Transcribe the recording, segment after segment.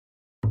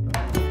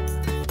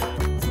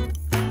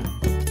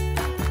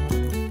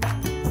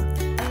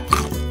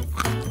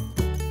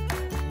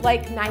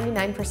Like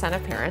 99%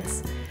 of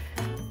parents,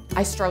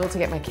 I struggle to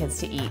get my kids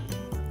to eat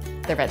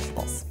their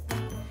vegetables.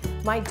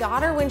 My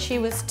daughter, when she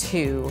was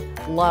 2,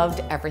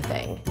 loved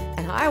everything.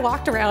 And I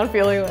walked around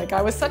feeling like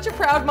I was such a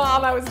proud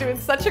mom, I was doing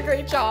such a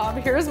great job.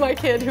 Here's my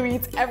kid who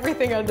eats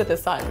everything under the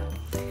sun.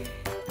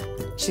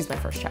 She's my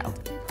first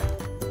child.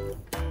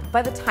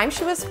 By the time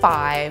she was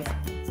 5,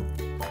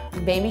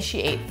 maybe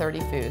she ate 30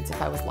 foods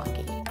if I was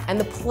lucky. And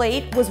the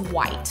plate was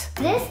white.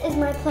 This is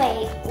my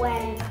plate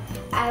when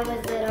I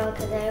was little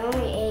because I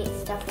only ate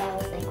stuff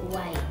that was like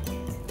white.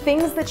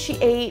 Things that she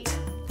ate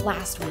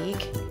last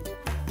week,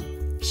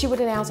 she would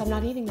announce, I'm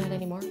not eating that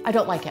anymore. I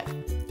don't like it.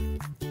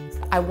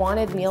 I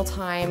wanted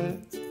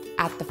mealtime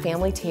at the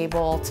family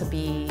table to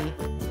be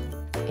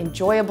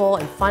enjoyable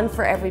and fun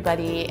for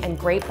everybody and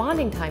great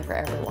bonding time for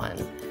everyone.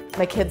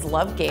 My kids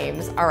love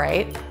games. All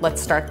right,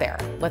 let's start there.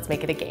 Let's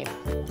make it a game.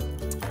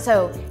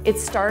 So it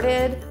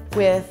started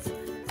with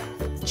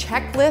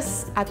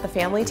checklists at the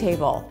family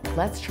table.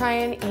 Let's try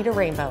and eat a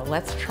rainbow.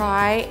 Let's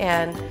try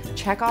and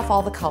check off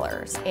all the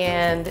colors.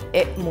 And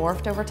it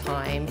morphed over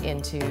time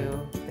into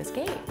this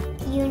game.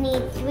 You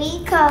need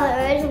 3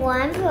 colors,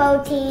 1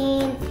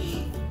 protein,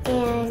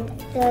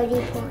 and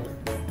 30 points.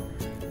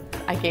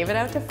 I gave it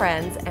out to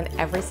friends and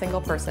every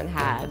single person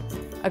had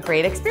a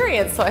great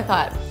experience. So I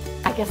thought,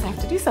 I guess I have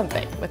to do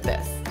something with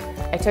this.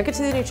 I took it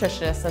to the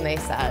nutritionist and they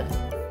said,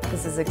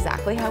 this is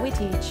exactly how we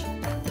teach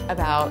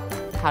about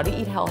how to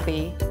eat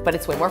healthy, but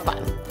it's way more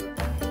fun.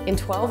 In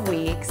 12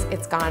 weeks,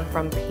 it's gone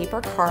from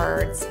paper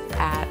cards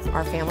at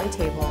our family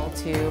table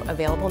to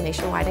available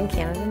nationwide in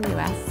Canada and the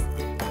US.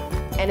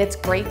 And it's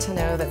great to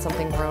know that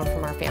something grown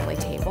from our family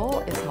table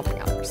is helping